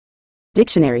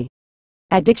Dictionary.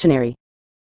 At dictionary.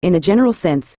 In a general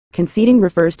sense, conceding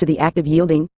refers to the act of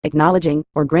yielding, acknowledging,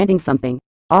 or granting something,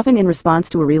 often in response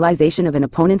to a realization of an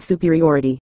opponent's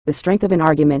superiority, the strength of an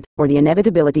argument, or the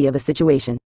inevitability of a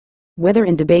situation. Whether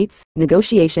in debates,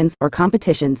 negotiations, or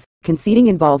competitions, conceding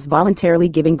involves voluntarily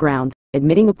giving ground,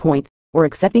 admitting a point, or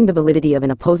accepting the validity of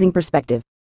an opposing perspective.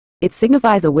 It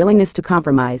signifies a willingness to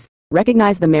compromise,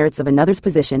 recognize the merits of another's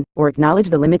position, or acknowledge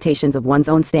the limitations of one's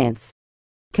own stance.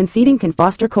 Conceding can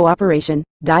foster cooperation,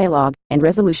 dialogue, and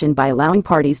resolution by allowing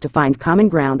parties to find common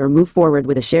ground or move forward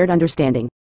with a shared understanding.